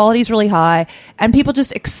on. Their quality is really high. And people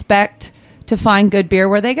just expect to find good beer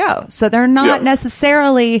where they go. So they're not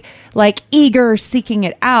necessarily like eager seeking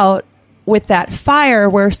it out with that fire,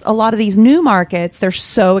 where a lot of these new markets, they're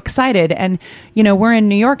so excited. And, we're in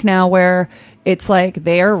New York now where it's like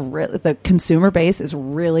the consumer base is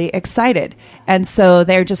really excited. And so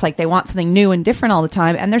they're just like, they want something new and different all the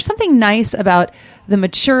time. And there's something nice about the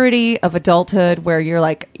maturity of adulthood where you're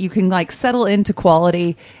like, you can like settle into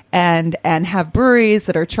quality and have breweries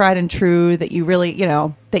that are tried and true that you really,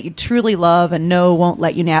 that you truly love and know won't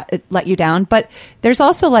let you down. But there's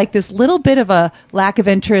also like this little bit of a lack of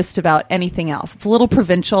interest about anything else. It's a little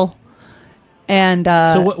provincial. And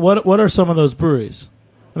so what are some of those breweries?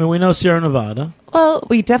 I mean, we know Sierra Nevada. Well,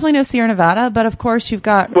 we definitely know Sierra Nevada, but of course you've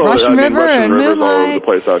got Russian River and Moonlight. All over the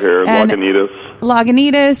place out here, and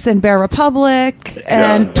Lagunitas and Bear Republic,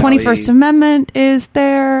 and 21st Amendment is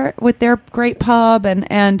there with their great pub,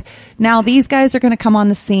 and now these guys are going to come on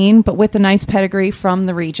the scene, but with a nice pedigree from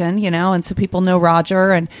the region, and so people know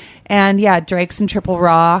Rodger and Drake's and Triple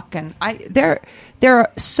Rock, and there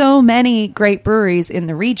are so many great breweries in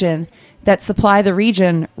the region that supply the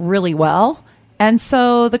region really well. And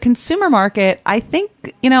so the consumer market, I think,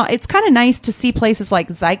 it's kind of nice to see places like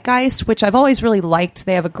Zeitgeist, which I've always really liked.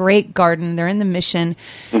 They have a great garden. They're in the Mission.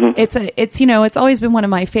 Mm-hmm. It's always been one of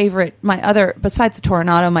my favorite, besides the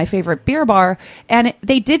Toronado, my favorite beer bar. And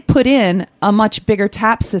they did put in a much bigger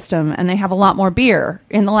tap system, and they have a lot more beer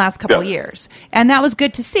in the last couple of years. And that was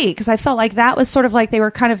good to see, because I felt like that was sort of like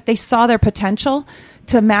they saw their potential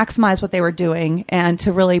to maximize what they were doing and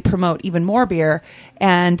to really promote even more beer.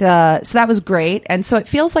 And so that was great. And so it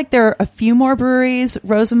feels like there are a few more breweries.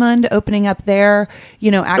 Rosamund opening up their,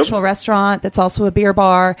 actual restaurant that's also a beer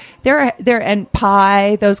bar. And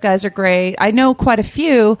Pie, those guys are great. I know quite a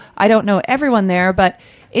few. I don't know everyone there, but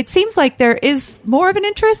it seems like there is more of an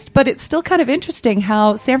interest, but it's still kind of interesting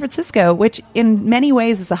how San Francisco, which in many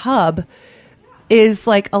ways is a hub, is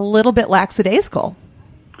like a little bit lackadaisical.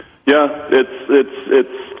 Yeah,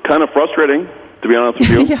 it's kind of frustrating. to be honest with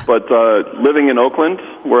you. Yeah. But living in Oakland,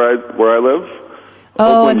 where I live.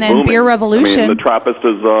 Oh, Oakland's and then booming. Beer Revolution. I mean, the Trappist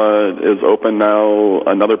is open now.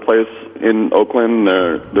 Another place in Oakland.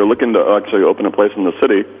 They're looking to actually open a place in the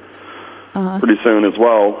city pretty soon as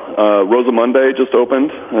well. Rosamunde just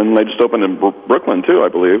opened, and they just opened in Brooklyn too, I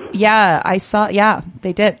believe. Yeah, I saw. Yeah,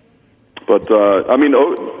 they did. But I mean,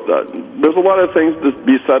 there's a lot of things to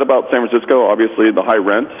be said about San Francisco. Obviously, the high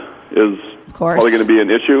rent is probably going to be an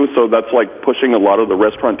issue. So that's like pushing a lot of the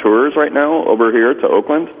restaurateurs right now over here to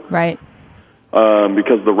Oakland. Right.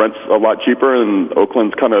 Because the rent's a lot cheaper, and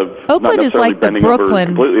Oakland's kind of not Oakland is necessarily like the bending over Brooklyn.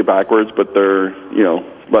 completely backwards, but they're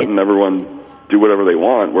letting everyone do whatever they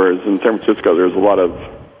want. Whereas in San Francisco, there's a lot of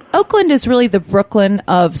Oakland is really the Brooklyn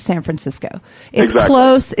of San Francisco. It's Exactly.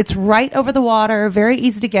 close. It's right over the water, very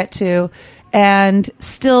easy to get to, and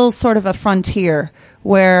still sort of a frontier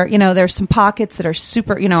where, there's some pockets that are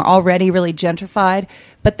super, already really gentrified,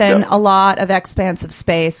 but then a lot of expansive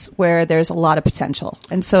space where there's a lot of potential.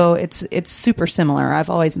 And so it's super similar. I've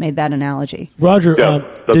always made that analogy. Roger,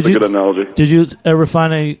 that's a good analogy. Did you ever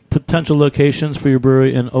find any potential locations for your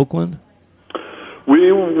brewery in Oakland?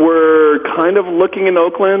 We were kind of looking in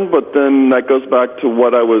Oakland, but then that goes back to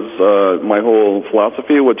what I was, my whole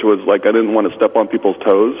philosophy, which was like I didn't want to step on people's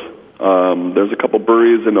toes. There's a couple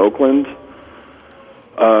breweries in Oakland.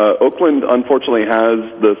 Oakland, unfortunately, has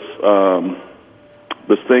this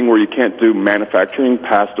thing where you can't do manufacturing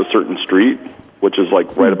past a certain street, which is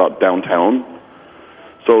like right about downtown.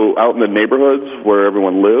 So out in the neighborhoods where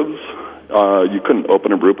everyone lives, you couldn't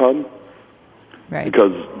open a brew pub. Right.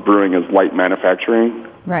 Because brewing is light manufacturing.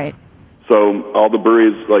 Right. So all the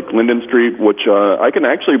breweries like Linden Street, which I can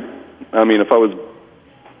actually, I mean, if I was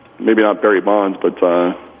maybe not Barry Bonds, but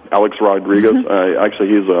Alex Rodriguez, actually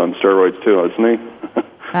he's on steroids too, isn't he?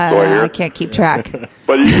 I can't keep track.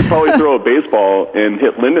 But you could probably throw a baseball and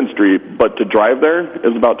hit Linden Street, but to drive there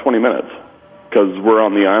is about 20 minutes because we're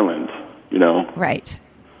on the island, Right.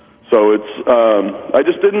 So it's I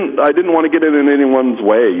didn't want to get it in anyone's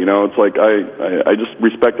way, It's like I just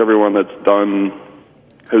respect everyone that's done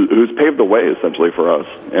who's paved the way essentially for us.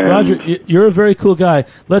 And Roger, you're a very cool guy.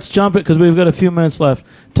 Let's jump it because we've got a few minutes left.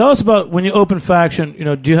 Tell us about when you open Faction.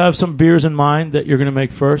 Do you have some beers in mind that you're going to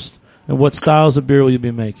make first, and what styles of beer will you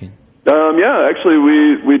be making? Yeah, actually,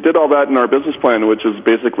 we did all that in our business plan, which is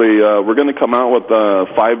basically we're going to come out with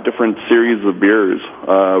 5 different series of beers.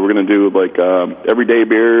 We're going to do like everyday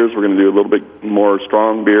beers. We're going to do a little bit more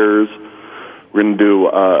strong beers. We're going to do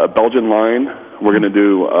a Belgian line. We're going to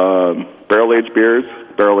do barrel-aged beers,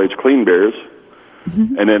 barrel-aged clean beers,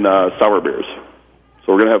 and then sour beers.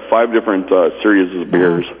 So we're going to have 5 different series of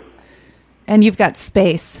beers. And you've got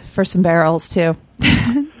space for some barrels, too.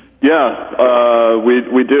 Yeah,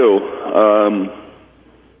 we do.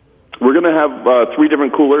 We're going to have 3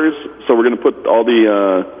 different coolers, so we're going to put all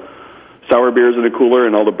the sour beers in a cooler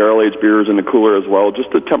and all the barrel-aged beers in a cooler as well,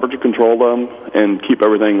 just to temperature control them and keep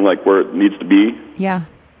everything like where it needs to be. Yeah.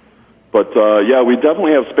 But, yeah, we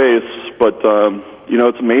definitely have space, but,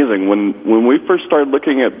 it's amazing. When we first started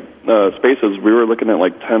looking at spaces, we were looking at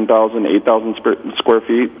like 10,000, 8,000 square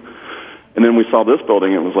feet. And then we saw this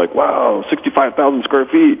building, and it was like, wow, 65,000 square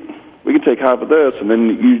feet. We can take half of this. And then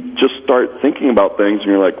you just start thinking about things, and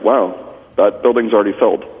you're like, wow, that building's already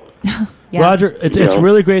filled. Yeah. Roger, it's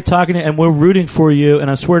really great talking to you, and we're rooting for you, and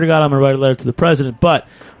I swear to God I'm going to write a letter to the president. But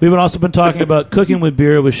we've also been talking about cooking with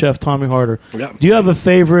beer with Chef Tommy Harder. Yeah. Do you have a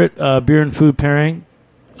favorite beer and food pairing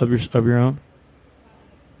of your own?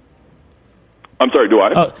 I'm sorry, do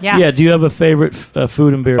I? Yeah. Do you have a favorite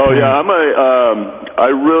food and beer pairing? Yeah, I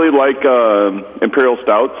really like Imperial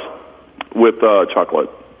Stouts with chocolate.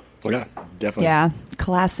 Yeah, definitely. Yeah,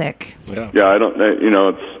 classic. Yeah, I don't,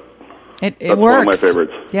 It that's works. one of my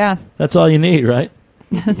favorites. Yeah. That's all you need, right?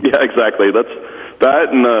 Yeah, exactly. That's that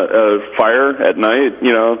and fire at night.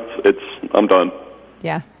 I'm done.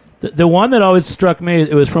 Yeah. The one that always struck me,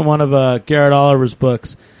 it was from one of Garrett Oliver's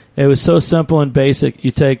books. It was so simple and basic.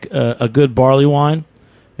 You take a good barley wine,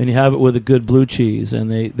 and you have it with a good blue cheese,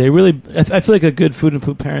 and they really. I feel like a good food and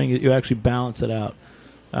food pairing, you actually balance it out.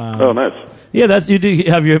 Oh, nice. Yeah,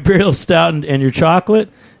 you have your Imperial Stout and your chocolate,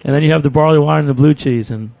 and then you have the barley wine and the blue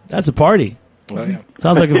cheese, and that's a party. Oh, yeah.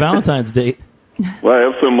 Sounds like a Valentine's date. Well, I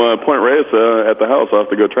have some Point Reyes at the house. I'll have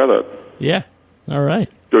to go try that. Yeah. All right.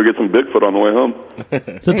 Go get some Bigfoot on the way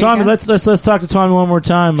home. So Tommy, let's talk to Tommy one more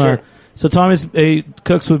time. Sure. So Tommy's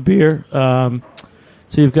cooks with beer. So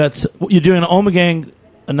you're doing an Omegang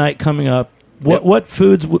a night coming up. What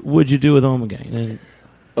foods would you do with Omegang?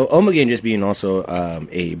 Omegang just being also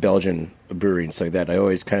a Belgian brewery and stuff like that, I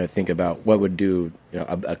always kind of think about what would do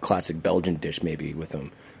a classic Belgian dish maybe with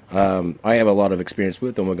them. I have a lot of experience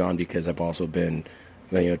with Omegon because I've also been,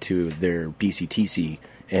 to their BCTC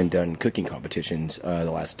and done cooking competitions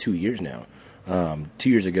the last 2 years now. 2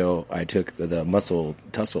 years ago, I took the mussel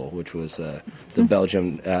tussle, which was the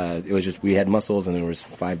Belgium. It was just we had mussels, and there was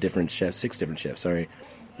 6 different chefs.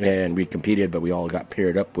 And we competed, but we all got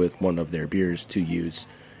paired up with one of their beers to use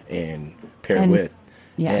and pair with.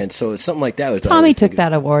 Yeah. And so it's something like that. Tommy took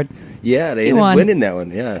that award. Yeah, they ended up winning that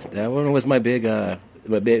one. Yeah, that one was my big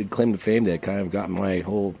claim to fame that kind of got the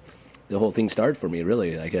whole thing started for me.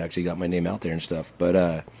 Really, I actually got my name out there and stuff.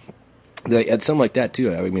 But they had something like that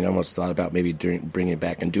too. I mean, I almost thought about maybe bringing it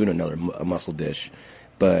back and doing another mussel dish,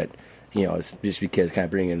 but it's just because kind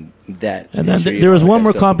of bringing that. And then there was one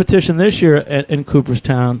more competition this year in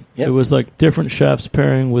Cooperstown. Yep. It was like different chefs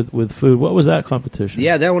pairing with food. What was that competition?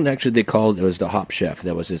 Yeah, that one actually it was the Hop Chef.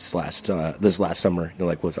 That was this last summer,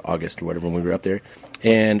 was August or whatever when we were up there.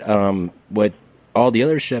 And what all the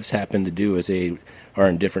other chefs happened to do is they are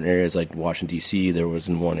in different areas like Washington, D.C. There was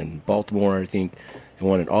one in Baltimore, I think, and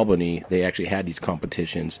one in Albany. They actually had these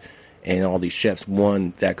competitions. And all these chefs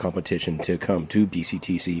won that competition to come to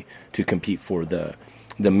BCTC to compete for the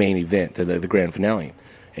main event, the grand finale.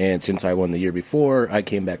 And since I won the year before, I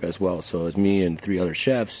came back as well. So it was me and 3 other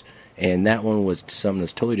chefs, and that one was something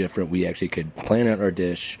that's totally different. We actually could plan out our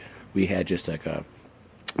dish. We had just like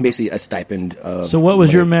basically a stipend. So what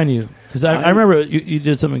was your menu? Because I remember you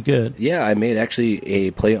did something good. Yeah, I made actually a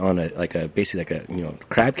plate on basically like a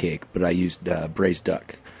crab cake, but I used braised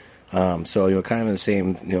duck. So kind of in the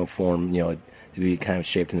same form, to be kind of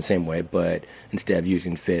shaped in the same way, but instead of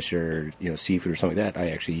using fish or seafood or something like that,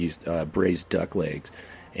 I actually used braised duck legs,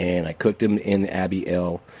 and I cooked them in the Abbey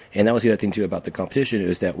Ale. And that was the other thing too about the competition,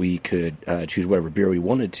 is that we could choose whatever beer we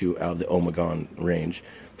wanted to out of the Omegon range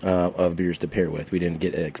of beers to pair with. We didn't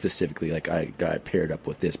get specifically like I got paired up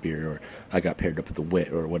with this beer or I got paired up with the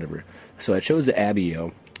Wit or whatever. So I chose the Abbey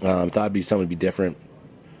Ale. Thought it'd be something to be different.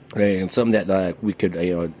 And some that we could,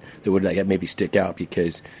 that would maybe stick out,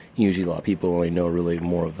 because usually a lot of people only know really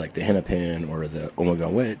more of like the Hennepin or the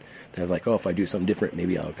Omegon Wit. They're like, if I do something different,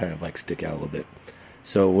 maybe I'll kind of stick out a little bit.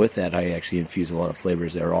 So with that, I actually infused a lot of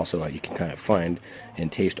flavors that are also you can kind of find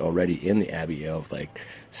and taste already in the Abbey Ale, like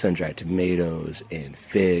sun-dried tomatoes and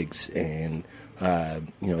figs and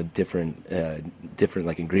different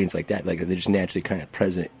like ingredients like that. Like they're just naturally kind of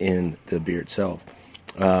present in the beer itself.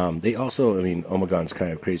 They also, Omegon's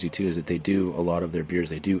kind of crazy too, is that they do a lot of their beers,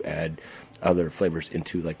 they do add other flavors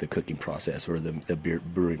into like the cooking process or the beer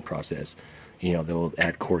brewing process. They'll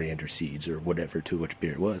add coriander seeds or whatever to which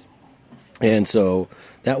beer it was. And so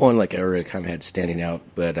that one, I already kind of had standing out,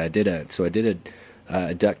 but I did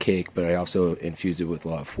a duck cake, but I also infused it with a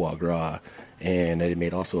lot of foie gras, and I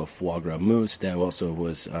made also a foie gras mousse that also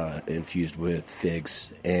was infused with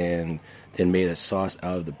figs, and then made a sauce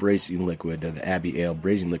out of the braising liquid, the Abbey Ale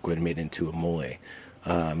braising liquid, made into a mole,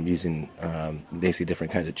 using basically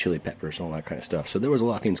different kinds of chili peppers and all that kind of stuff. So there was a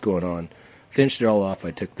lot of things going on. Finished it all off.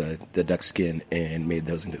 I took the duck skin and made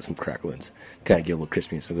those into some cracklings, kind of get a little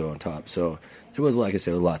crispiness to go on top. So there was, like I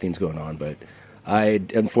said, a lot of things going on, but I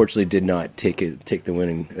unfortunately did not take the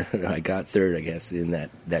winning. I got third, I guess, in that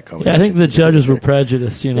competition. Yeah, I think the judges were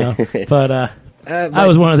prejudiced, but I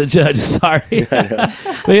was one of the judges. Sorry,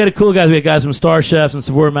 we had a cool guys. We had guys from Star Chefs and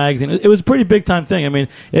Savour Magazine. It was a pretty big time thing.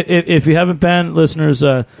 If you haven't been, listeners,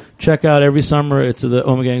 check out every summer. It's the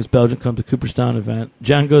Omegan's Belgium Comes to Cooperstown event.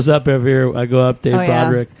 Jen goes up every year. I go up. Dave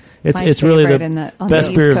Broderick. It's really the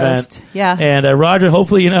best beer event. Yeah. And Rodger,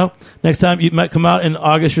 hopefully, next time you might come out in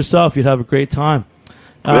August yourself. You'd have a great time.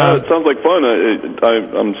 Yeah, it sounds like fun.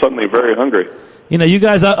 I'm suddenly very hungry. You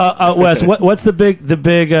guys out west. What's the big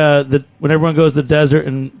when everyone goes to the desert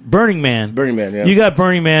and Burning Man? Burning Man. Yeah. You got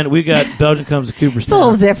Burning Man. We got Belgium Comes to Cooperstown. It's a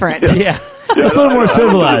little different. Yeah. It's a little more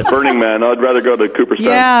civilized. Burning Man. I'd rather go to Cooperstown.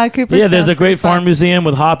 Yeah, Cooperstown. Yeah, there's a great farm museum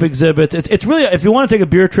with hop exhibits. It's really, if you want to take a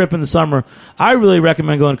beer trip in the summer, I really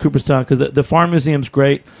recommend going to Cooperstown, because the farm museum's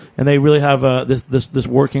great, and they really have this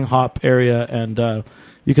working hop area, and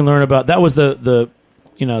you can learn about. That was the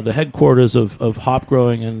headquarters of hop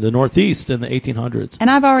growing in the Northeast in the 1800s. And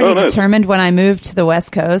I've already determined when I moved to the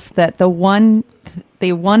West Coast that the one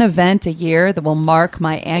event a year that will mark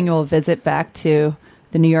my annual visit back to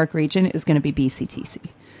the New York region is going to be BCTC.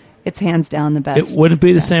 It's hands down the best. It wouldn't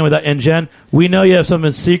be the same without. And Jen, we know you have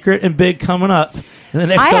something secret and big coming up in the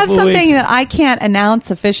next couple of weeks. I have something that I can't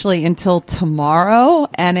announce officially until tomorrow,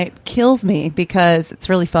 and it kills me because it's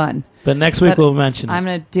really fun. But next week we'll mention it. I'm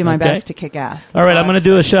going to do my best to kick ass. All right, I'm going to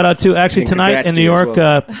do a shout-out, too. Actually, tonight in New York,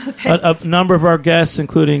 a number of our guests,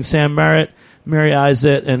 including Sam Merritt, Mary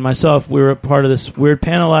Isaac, and myself, we were a part of this weird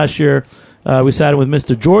panel last year We sat in with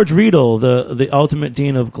Mr. George Riedel, the ultimate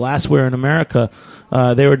dean of glassware in America.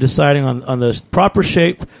 They were deciding on the proper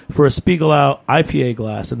shape for a Spiegelau IPA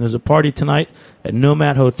glass, and there's a party tonight at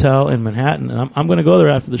Nomad Hotel in Manhattan, and I'm going to go there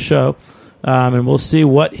after the show, and we'll see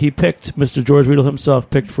what he picked. Mr. George Riedel himself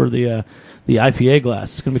picked for the IPA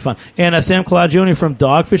glass. It's going to be fun. And Sam Calagione from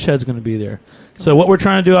Dogfish Head's going to be there. So what we're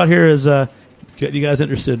trying to do out here is get you guys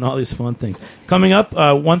interested in all these fun things. Coming up,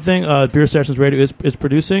 one thing Beer Sessions Radio is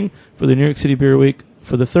producing for the New York City Beer Week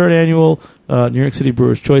for the 3rd annual New York City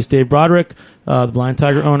Brewers Choice. Dave Broderick, the Blind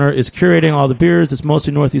Tiger owner, is curating all the beers. It's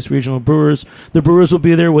mostly Northeast regional brewers. The brewers will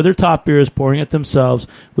be there with their top beers, pouring it themselves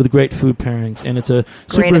with great food pairings. And it's a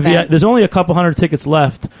super VIP. There's only a couple hundred tickets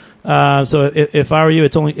left. So if I were you,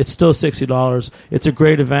 it's still $60. It's a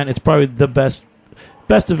great event. It's probably the best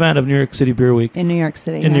event of New York City Beer Week. In New York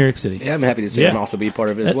City. New York City. Yeah, I'm happy to see him also be part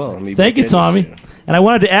of it as well. Thank you, Tommy. And I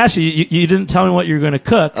wanted to ask you, you didn't tell me what you were going to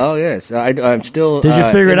cook. Oh, yes. I'm still... Did you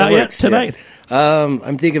figure it out yet tonight?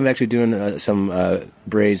 I'm thinking of actually doing some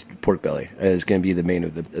braised pork belly as going to be the main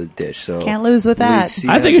of the dish. So can't lose with that.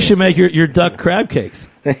 I think you should make your duck crab cakes.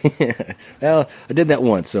 Well, I did that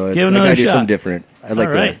once, so I got to do something different. I'd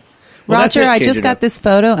like to... Well, Rodger, I just got this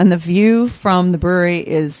photo, and the view from the brewery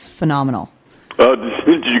is phenomenal. Oh,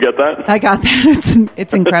 did you get that? I got that.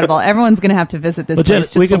 It's incredible. Everyone's going to have to visit this place.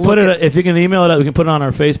 Jen, we can put it. If you can email it out, we can put it on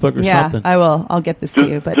our Facebook or something. Yeah, I will. I'll get this to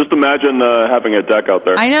you. But just imagine having a deck out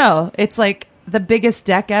there. I know. It's like the biggest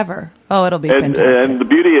deck ever. Oh, it'll be fantastic. And the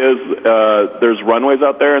beauty is there's runways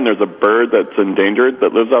out there, and there's a bird that's endangered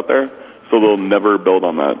that lives out there, so they'll never build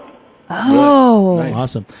on that. Oh, nice.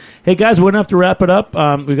 Awesome. Hey, guys, we're going to have to wrap it up.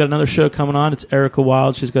 We've got another show coming on. It's Erica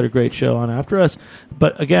Wild. She's got a great show on after us.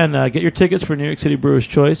 But, again, get your tickets for New York City Brewers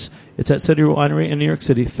Choice. It's at City Winery in New York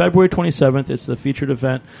City. February 27th, it's the featured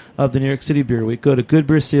event of the New York City Beer Week. Go to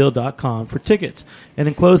goodbeerseal.com for tickets. And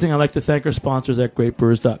in closing, I'd like to thank our sponsors at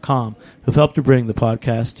greatbrewers.com who've helped to bring the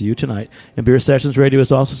podcast to you tonight. And Beer Sessions Radio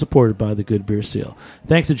is also supported by the Good Beer Seal.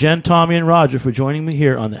 Thanks to Jen, Tommy, and Rodger for joining me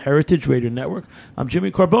here on the Heritage Radio Network. I'm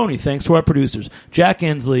Jimmy Carboni. Thanks to our producers, Jack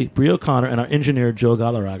Inslee, Brie O'Connor, and our engineer, Joe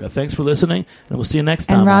Galarraga. Thanks for listening, and we'll see you next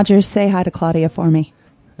time. And Rodger, say hi to Claudia for me.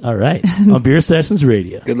 All right. On Beer Sessions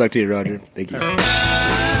Radio. Good luck to you, Rodger. Thank you.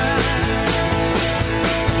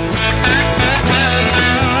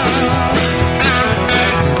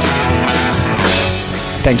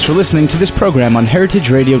 Thanks for listening to this program on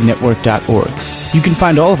heritageradionetwork.org. You can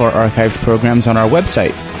find all of our archived programs on our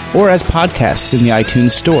website or as podcasts in the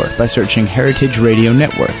iTunes Store by searching Heritage Radio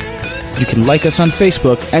Network. You can like us on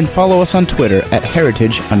Facebook and follow us on Twitter at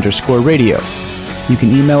heritage_radio. You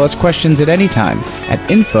can email us questions at any time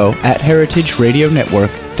at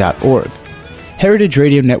info@heritageradionetwork.org. Heritage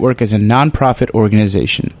Radio Network is a non-profit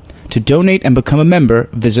organization. To donate and become a member,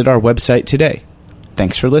 visit our website today.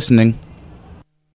 Thanks for listening.